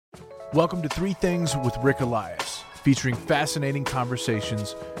Welcome to Three Things with Rick Elias, featuring fascinating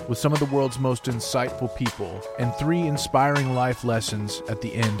conversations with some of the world's most insightful people and 3 inspiring life lessons at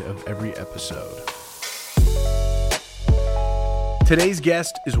the end of every episode. Today's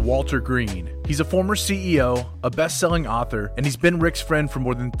guest is Walter Green. He's a former CEO, a best-selling author, and he's been Rick's friend for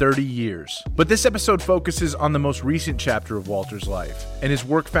more than 30 years. But this episode focuses on the most recent chapter of Walter's life and his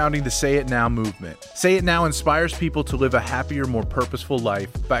work founding the Say It Now movement. Say It Now inspires people to live a happier, more purposeful life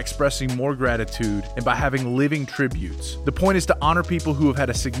by expressing more gratitude and by having living tributes. The point is to honor people who have had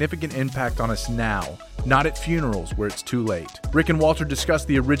a significant impact on us now, not at funerals where it's too late. Rick and Walter discuss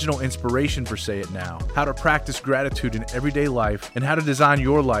the original inspiration for Say It Now, how to practice gratitude in everyday life, and how to design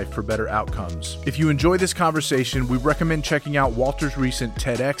your life for better outcomes. If you enjoy this conversation, we recommend checking out Walter's recent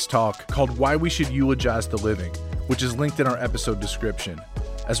TEDx talk called Why We Should Eulogize the Living, which is linked in our episode description.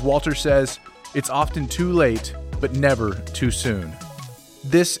 As Walter says, it's often too late, but never too soon.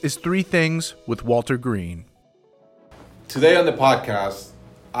 This is Three Things with Walter Green. Today on the podcast,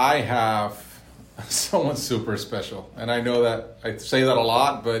 I have someone super special. And I know that I say that a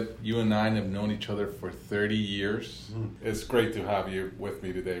lot, but you and I have known each other for 30 years. It's great to have you with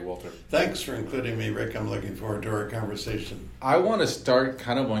me today, Walter. Thanks for including me, Rick. I'm looking forward to our conversation. I want to start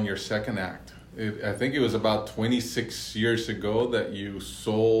kind of on your second act. I think it was about 26 years ago that you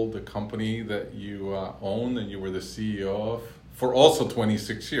sold the company that you owned and you were the CEO of for also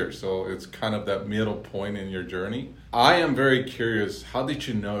 26 years. So it's kind of that middle point in your journey. I am very curious, how did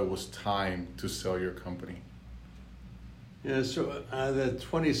you know it was time to sell your company? Yeah, so the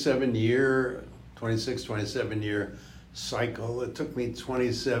 27 year cycle, it took me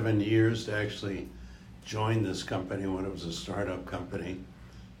 27 years to actually join this company when it was a startup company.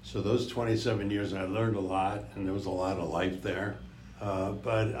 So those 27 years I learned a lot, and there was a lot of life there.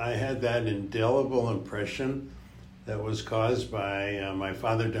 But I had that indelible impression that was caused by my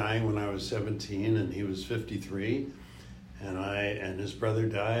father dying when I was 17 and he was 53. And his brother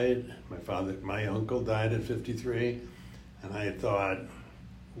died. My uncle died at 53. And I thought,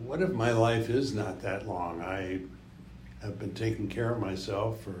 what if my life is not that long? I have been taking care of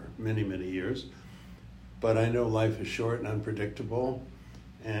myself for many, many years. But I know life is short and unpredictable.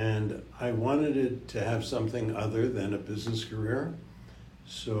 And I wanted it to have something other than a business career.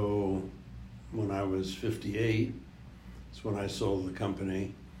 So when I was 58, that's when I sold the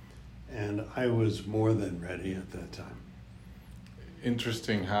company. And I was more than ready at that time.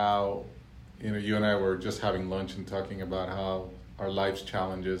 Interesting how, you and I were just having lunch and talking about how our life's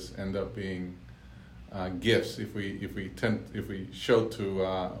challenges end up being gifts if we show to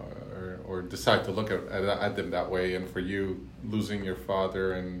or decide to look at them that way. And for you, losing your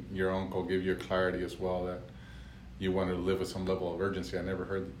father and your uncle gave you a clarity as well that you wanted to live with some level of urgency. I never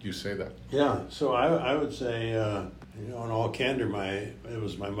heard you say that. Yeah, so I would say, in all candor, it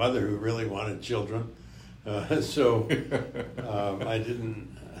was my mother who really wanted children. So I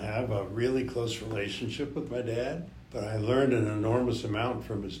didn't have a really close relationship with my dad, but I learned an enormous amount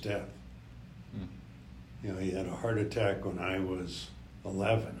from his death. He had a heart attack when I was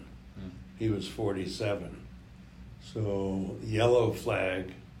 11. He was 47. So the yellow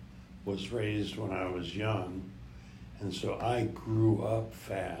flag was raised when I was young, and so I grew up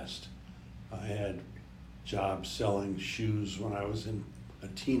fast. I had jobs selling shoes when I was a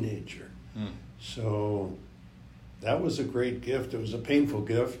teenager. So that was a great gift. It was a painful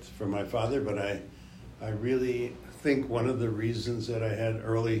gift for my father, but I really think one of the reasons that I had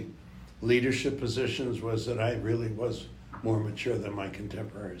early leadership positions was that I really was more mature than my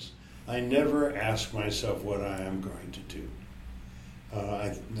contemporaries. I never asked myself what I am going to do.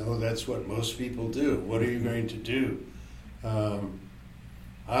 I know that's what most people do. What are you going to do?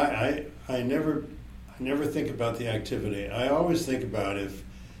 I never think about the activity. I always think about if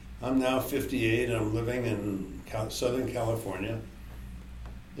I'm now 58 and I'm living in Southern California.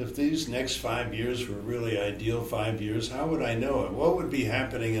 If these next 5 years were really ideal 5 years, how would I know it? What would be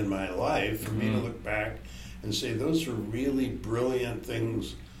happening in my life for me to look back and say, those are really brilliant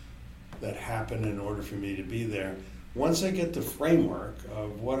things that happen in order for me to be there? Once I get the framework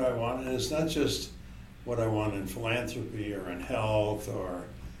of what I want, and it's not just what I want in philanthropy or in health or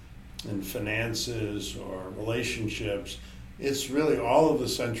in finances or relationships, it's really all of the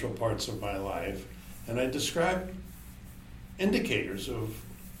central parts of my life. And I describe indicators of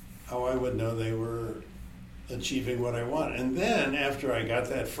how I would know they were achieving what I want. And then after I got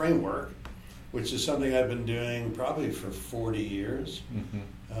that framework, which is something I've been doing probably for 40 years,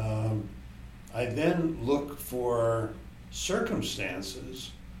 I then look for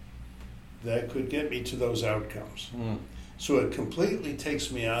circumstances that could get me to those outcomes. So it completely takes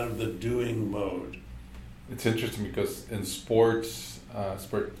me out of the doing mode. It's interesting because in sports,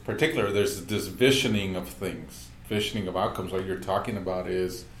 particular, there's this visioning of things, visioning of outcomes. What you're talking about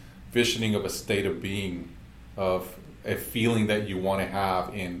is visioning of a state of being, of a feeling that you want to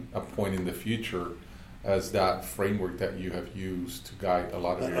have in a point in the future, as that framework that you have used to guide a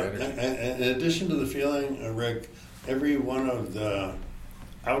lot of your energy. In addition to the feeling, Rick, every one of the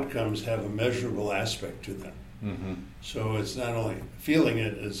outcomes have a measurable aspect to them. Mm-hmm. So it's not only feeling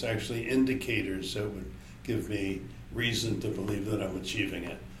it, it's actually indicators that would give me reason to believe that I'm achieving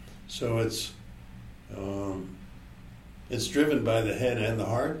it. So it's driven by the head and the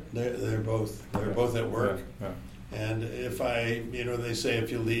heart. They're both at work. Yeah. And if they say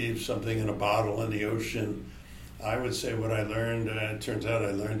if you leave something in a bottle in the ocean, I would say what I learned, it turns out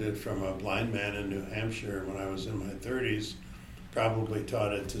I learned it from a blind man in New Hampshire when I was in my 30s, probably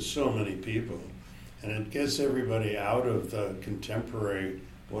taught it to so many people. And it gets everybody out of the contemporary,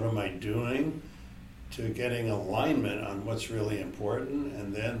 what am I doing, to getting alignment on what's really important,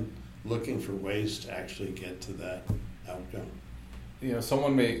 and then looking for ways to actually get to that outcome.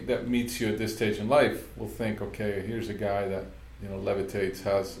 Someone that meets you at this stage in life will think, okay, here's a guy that levitates,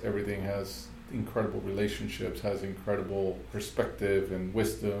 has incredible relationships, has incredible perspective and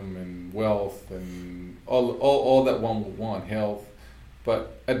wisdom and wealth and all that one would want, health.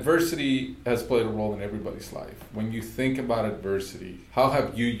 But adversity has played a role in everybody's life. When you think about adversity, how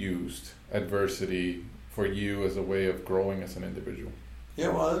have you used adversity for you as a way of growing as an individual? Yeah,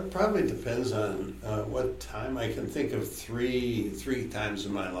 well, it probably depends on what time. I can think of three times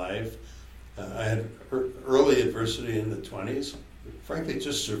in my life. I had early adversity in the 20s. Frankly,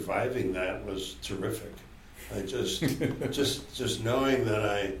 just surviving that was terrific. I just knowing that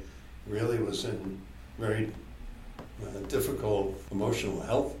I really was in very difficult emotional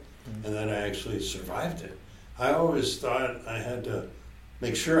health, and then I actually survived it. I always thought I had to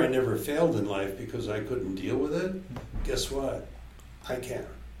make sure I never failed in life because I couldn't deal with it. Guess what? I can.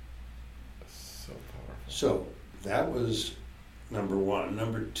 So powerful. So that was number one.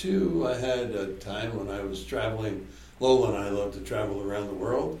 Number two, I had a time when I was traveling. Lola and I love to travel around the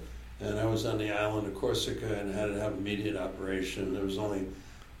world, and I was on the island of Corsica and had to have immediate operation. There was only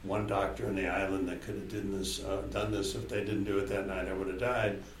one doctor on the island that could have done this. If they didn't do it that night, I would have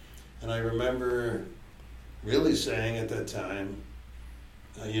died. And I remember really saying at that time,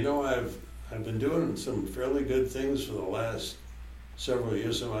 I've been doing some fairly good things for the last several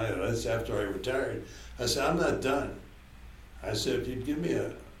years of my life. That's after I retired. I said, I'm not done. I said, if you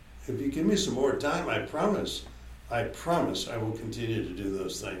give me some more time, I promise I will continue to do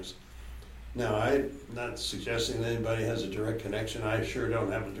those things. Now, I'm not suggesting that anybody has a direct connection. I sure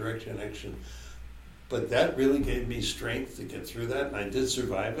don't have a direct connection. But that really gave me strength to get through that, and I did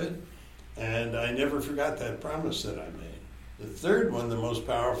survive it. And I never forgot that promise that I made. The third one, the most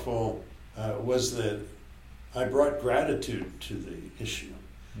powerful, was that I brought gratitude to the issue,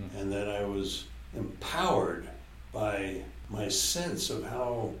 and that I was empowered by my sense of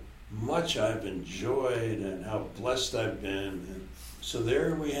how much I've enjoyed and how blessed I've been. And so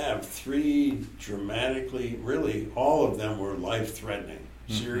there we have three dramatically, really all of them were life-threatening,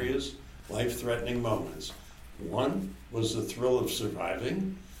 serious, life-threatening moments. One was the thrill of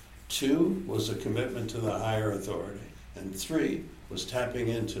surviving. Two was a commitment to the higher authority. And three was tapping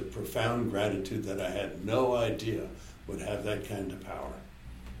into profound gratitude that I had no idea would have that kind of power.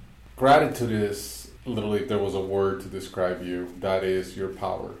 Gratitude is literally, if there was a word to describe you, that is your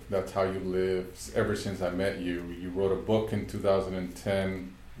power. That's how you live. Ever since I met you, you wrote a book in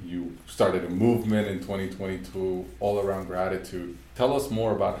 2010. You started a movement in 2022 all around gratitude. Tell us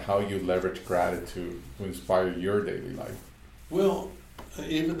more about how you leverage gratitude to inspire your daily life. Well,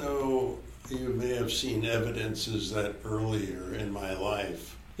 even though you may have seen evidences that earlier in my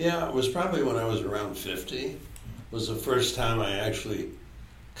life, it was probably when I was around 50, was the first time I actually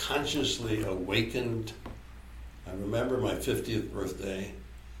consciously awakened. I remember my 50th birthday.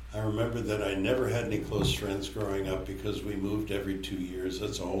 I remember that I never had any close friends growing up because we moved every 2 years.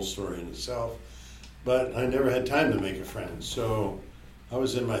 That's a whole story in itself. But I never had time to make a friend. So I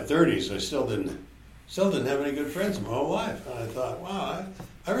was in my 30s. I still didn't have any good friends my whole life. And I thought, wow,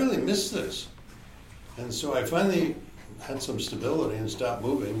 I really miss this. And so I finally had some stability and stopped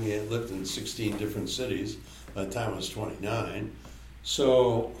moving. We had lived in 16 different cities by the time I was 29.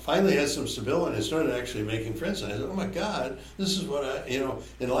 So finally had some stability and I started actually making friends. And I said, oh my God, this is what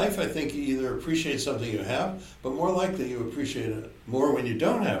in life I think you either appreciate something you have, but more likely you appreciate it more when you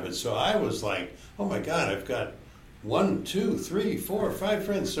don't have it. So I was like, oh my God, I've got 1, 2, 3, 4, 5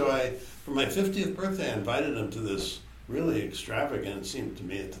 friends. So for my 50th birthday, I invited them to this really extravagant, it seemed to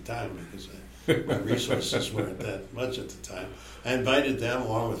me at the time, because my resources weren't that much at the time. I invited them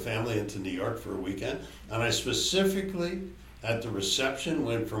along with family into New York for a weekend, and I specifically at the reception,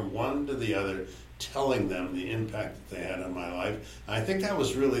 went from one to the other, telling them the impact that they had on my life. I think that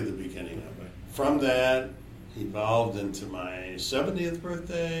was really the beginning of it. From that, evolved into my 70th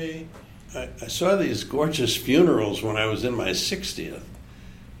birthday. I saw these gorgeous funerals when I was in my 60th.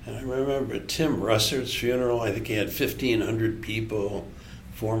 And I remember Tim Russert's funeral. I think he had 1,500 people,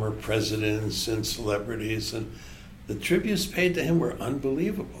 former presidents and celebrities. And the tributes paid to him were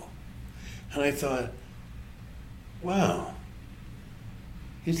unbelievable. And I thought, wow,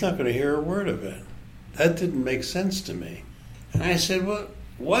 he's not going to hear a word of it. That didn't make sense to me. And I said, well,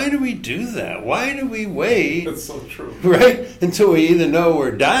 why do we do that? Why do we wait? That's so true. Right? Until we either know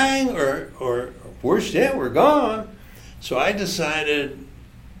we're dying or worse yet, we're gone. So I decided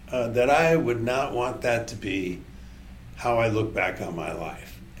that I would not want that to be how I look back on my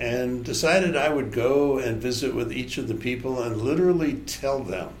life. And decided I would go and visit with each of the people and literally tell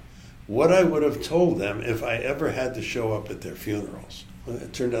them what I would have told them if I ever had to show up at their funerals. Well,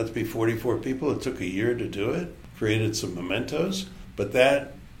 it turned out to be 44 people. It took a year to do it. Created some mementos. But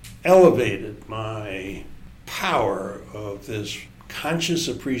that elevated my power of this conscious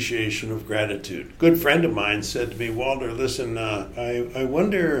appreciation of gratitude. A good friend of mine said to me, Walter, listen, I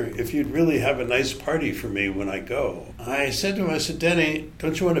wonder if you'd really have a nice party for me when I go. I said to him, I said, Denny,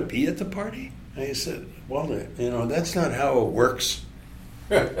 don't you want to be at the party? And he said, Walter, that's not how it works.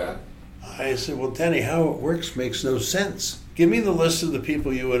 I said, well, Denny, how it works makes no sense. Give me the list of the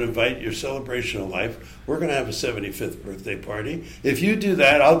people you would invite at your celebration of life. We're going to have a 75th birthday party. If you do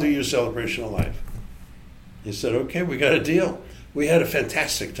that, I'll do your celebration of life. He said, okay, we got a deal. We had a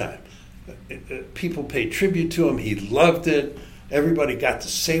fantastic time. People paid tribute to him. He loved it. Everybody got to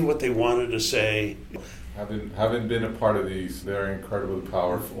say what they wanted to say. Having been a part of these, they're incredibly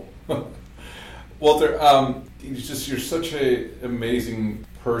powerful. Walter, you're such an amazing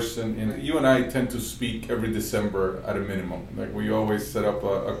person, and you and I tend to speak every December at a minimum. Like, we always set up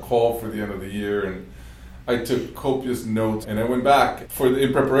a call for the end of the year, and I took copious notes, and I went back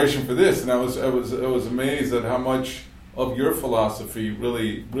in preparation for this, and I was amazed at how much of your philosophy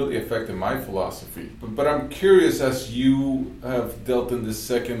really affected my philosophy. But I'm curious, as you have dealt in this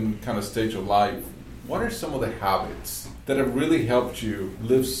second kind of stage of life, what are some of the habits that have really helped you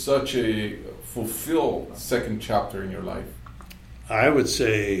live such a fulfilled second chapter in your life? I would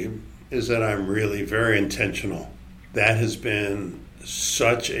say is that I'm really very intentional. That has been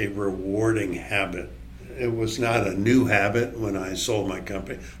such a rewarding habit. It was not a new habit when I sold my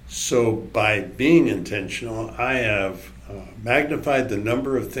company. So by being intentional, I have magnified the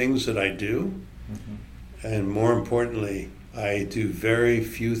number of things that I do. Mm-hmm. And more importantly, I do very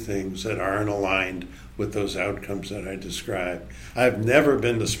few things that aren't aligned with those outcomes that I described. I've never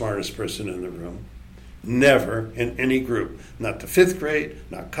been the smartest person in the room. Never in any group. Not the fifth grade,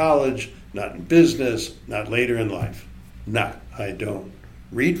 not college, not in business, not later in life. I don't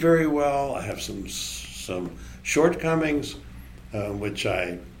read very well. I have some shortcomings, which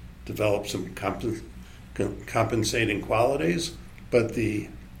I developed some compensating qualities. But the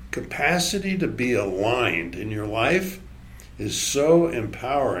capacity to be aligned in your life is so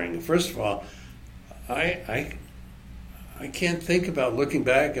empowering. First of all, I can't think about looking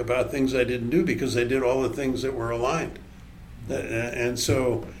back about things I didn't do because I did all the things that were aligned. And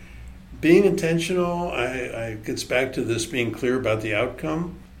so being intentional, I gets back to this being clear about the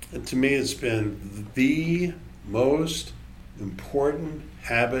outcome. And to me, it's been the most important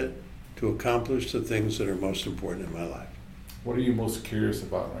habit to accomplish the things that are most important in my life. What are you most curious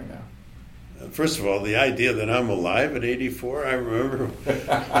about right now? First of all, the idea that I'm alive at 84, I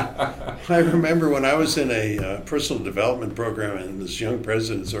remember when I was in a personal development program in this Young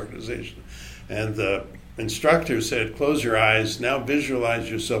Presidents Organization, and the instructor said, close your eyes, now visualize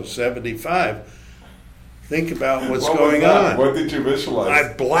yourself 75. Think about what's going on. What did you visualize?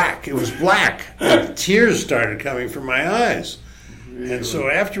 It was black. And tears started coming from my eyes. Really? And so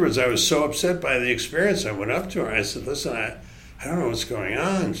afterwards, I was so upset by the experience, I went up to her. I said, listen, I don't know what's going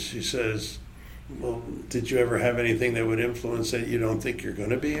on. She says, well, did you ever have anything that would influence that you don't think you're going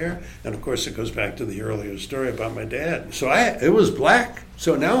to be here? And of course, it goes back to the earlier story about my dad. So it was black.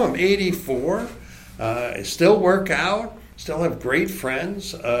 So now I'm 84. I still work out, still have great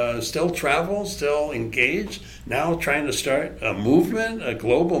friends, still travel, still engage. Now trying to start a movement, a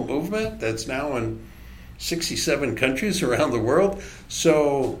global movement that's now in 67 countries around the world.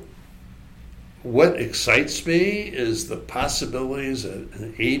 So what excites me is the possibilities that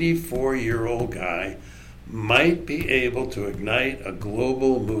an 84-year-old guy might be able to ignite a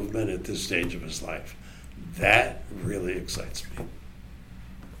global movement at this stage of his life. That really excites me.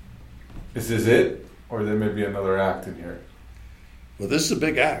 Is this it? Or there may be another act in here? Well, this is a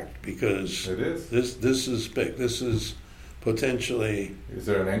big act because it is. This is big. This is potentially. Is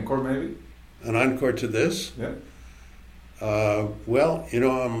there an encore maybe? An encore to this? Yeah. Well,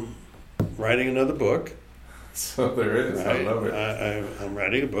 I'm writing another book. So there it is. Right? I love it. I'm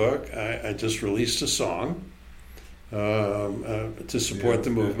writing a book. I just released a song to support the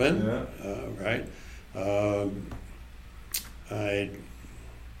movement. Yeah. Right. I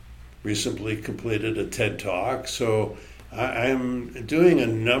recently completed a TED Talk. So I'm doing a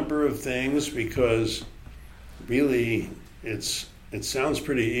number of things because really it sounds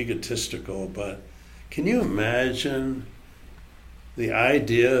pretty egotistical, but can you imagine the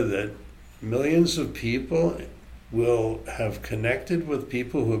idea that millions of people will have connected with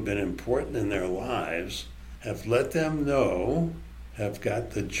people who have been important in their lives, have let them know, have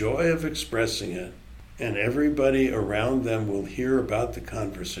got the joy of expressing it, and everybody around them will hear about the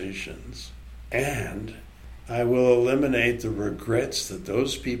conversations. And I will eliminate the regrets that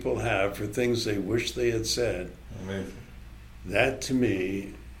those people have for things they wish they had said. Amazing. That, to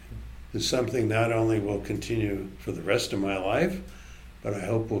me, is something not only will continue for the rest of my life, but I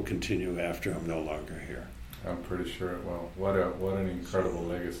hope will continue after I'm no longer here. I'm pretty sure it will. What an incredible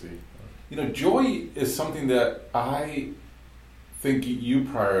legacy. Joy is something that I think you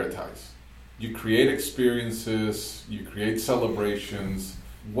prioritize. You create experiences, you create celebrations.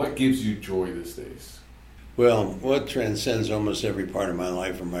 What gives you joy these days? Well, what transcends almost every part of my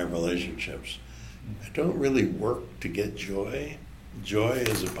life are my relationships. I don't really work to get joy. Joy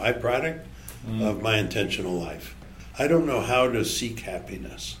is a byproduct of my intentional life. I don't know how to seek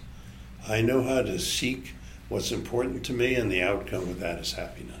happiness. I know how to seek what's important to me, and the outcome of that is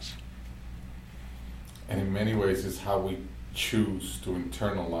happiness. And in many ways, it's how we choose to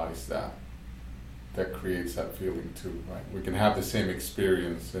internalize that creates that feeling too, right? We can have the same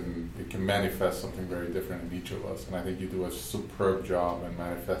experience and it can manifest something very different in each of us. And I think you do a superb job in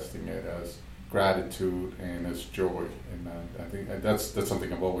manifesting it as gratitude and as joy. And I think that's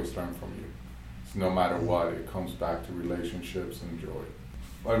something I've always learned from you. So no matter what, it comes back to relationships and joy.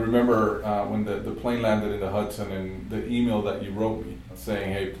 I remember when the plane landed in the Hudson and the email that you wrote me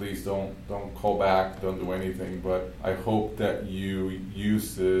saying, hey, please don't call back, don't do anything, but I hope that you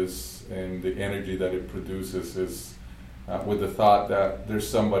use this and the energy that it produces is with the thought that there's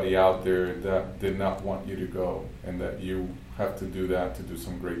somebody out there that did not want you to go and that you have to do that to do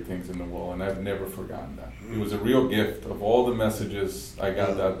some great things in the world. And I've never forgotten that. It was a real gift. Of all the messages I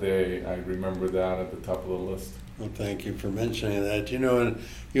got that day, I remember that at the top of the list. Well, thank you for mentioning that. And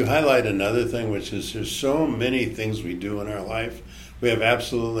you highlight another thing, which is there's so many things we do in our life. We have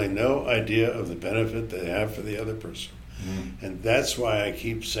absolutely no idea of the benefit they have for the other person. Mm-hmm. And that's why I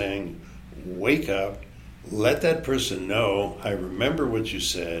keep saying, wake up, let that person know, I remember what you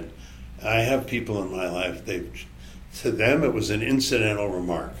said. I have people in my life, to them it was an incidental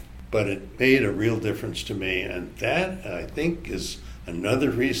remark, but it made a real difference to me. And that, I think, is another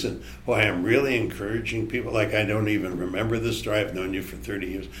reason why I'm really encouraging people. Like, I don't even remember this story. I've known you for 30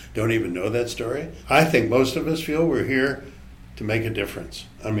 years. Don't even know that story. I think most of us feel we're here to make a difference.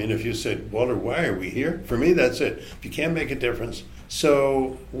 I mean, if you said, Walter, why are we here? For me, that's it. If you can't make a difference.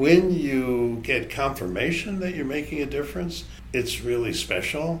 So when you get confirmation that you're making a difference, it's really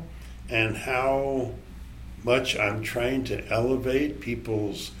special. And how much I'm trying to elevate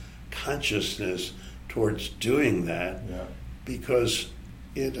people's consciousness towards doing that. Yeah. Because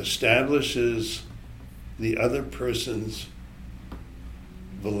it establishes the other person's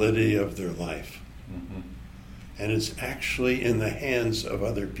validity of their life. Mm-hmm. And it's actually in the hands of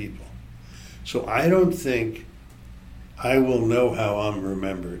other people. So I don't think I will know how I'm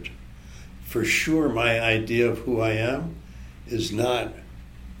remembered. For sure, my idea of who I am is not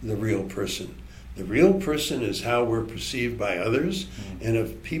the real person. The real person is how we're perceived by others. Mm-hmm. And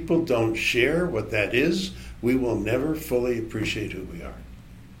if people don't share what that is, we will never fully appreciate who we are.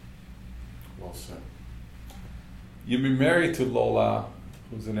 Well said. You've been married to Lola,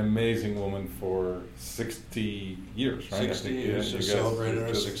 who's an amazing woman, for 60 years, right? 60 years. We celebrated our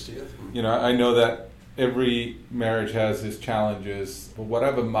 60th. I know that every marriage has its challenges, but what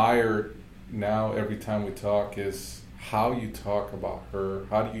I've admired now every time we talk is how you talk about her,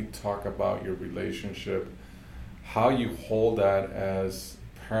 how do you talk about your relationship, how you hold that as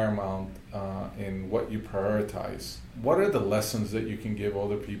paramount in what you prioritize. What are the lessons that you can give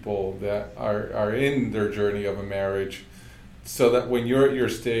other people that are in their journey of a marriage, so that when you're at your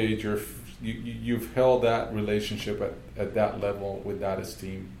stage, you've held that relationship at that level with that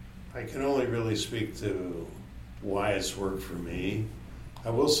esteem? I can only really speak to why it's worked for me.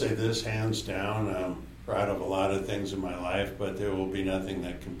 I will say this, hands down, I'm proud of a lot of things in my life, but there will be nothing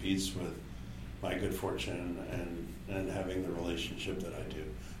that competes with my good fortune and having the relationship that I do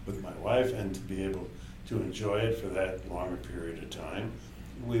with my wife, and to be able to enjoy it for that longer period of time.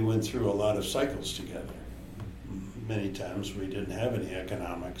 We went through a lot of cycles together. Many times we didn't have any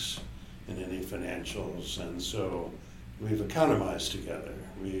economics and any financials, and so we've economized together.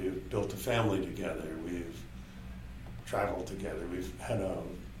 We've built a family together. We've traveled together. We've had a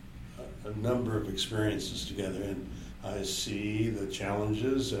number of experiences together, and I see the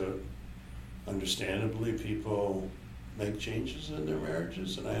challenges. Understandably, people make changes in their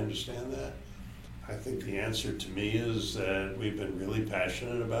marriages, and I understand that. I think the answer to me is that we've been really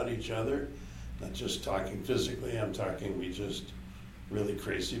passionate about each other, not just talking physically. I'm talking we just really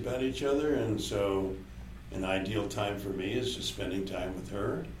crazy about each other, and so an ideal time for me is just spending time with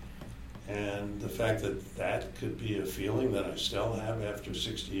her. And the fact that that could be a feeling that I still have after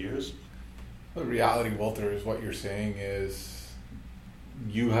 60 years. The reality, Walter, is what you're saying is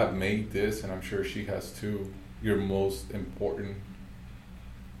you have made this, and I'm sure she has too, your most important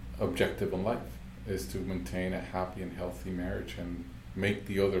objective in life is to maintain a happy and healthy marriage and make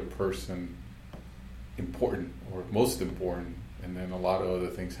the other person important or most important, and then a lot of other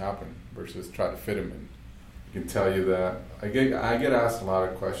things happen versus try to fit them in. I can tell you that I get asked a lot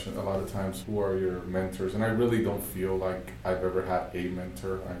of questions a lot of times, who are your mentors? And I really don't feel like I've ever had a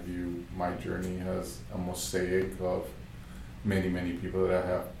mentor. I view my journey as a mosaic of many, many people that I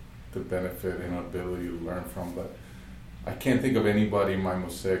have the benefit and ability to learn from, but I can't think of anybody in my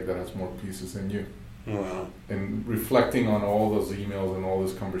mosaic that has more pieces than you. Wow. And reflecting on all those emails and all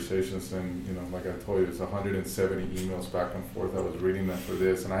those conversations, and like I told you, it's 170 emails back and forth. I was reading them for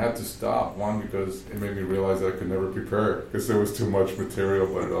this, and I had to stop. One, because it made me realize that I could never prepare because there was too much material,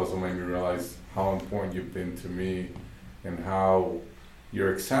 but it also made me realize how important you've been to me and how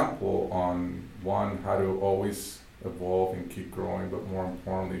your example on, one, how to always evolve and keep growing, but more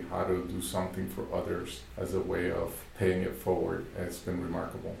importantly, how to do something for others as a way of paying it forward. It's been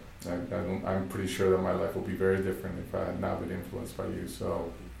remarkable. I'm pretty sure that my life will be very different if I had not been influenced by you.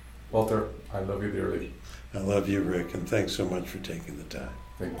 So, Walter, I love you dearly. I love you, Rick, and thanks so much for taking the time.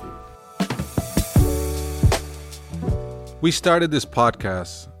 Thank you. We started this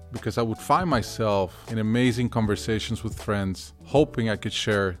podcast because I would find myself in amazing conversations with friends, hoping I could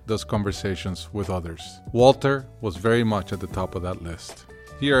share those conversations with others. Walter was very much at the top of that list.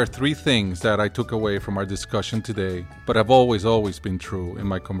 Here are 3 things that I took away from our discussion today, but have always been true in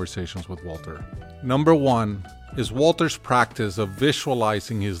my conversations with Walter. Number 1 is Walter's practice of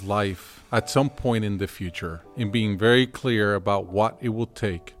visualizing his life at some point in the future and being very clear about what it will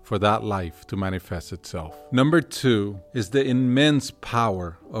take for that life to manifest itself. Number 2 is the immense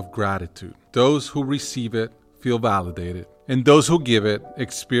power of gratitude. Those who receive it feel validated, and those who give it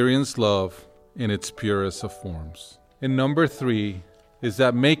experience love in its purest of forms. And number 3 is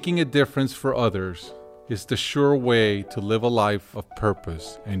that making a difference for others is the sure way to live a life of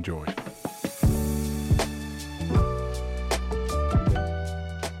purpose and joy.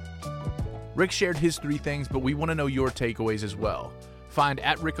 Rick shared his 3 things, but we want to know your takeaways as well. Find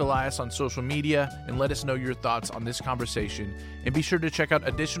 @Rick Elias on social media and let us know your thoughts on this conversation. And be sure to check out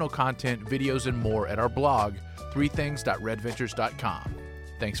additional content, videos, and more at our blog, 3things.redventures.com.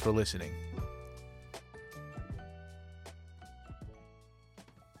 Thanks for listening.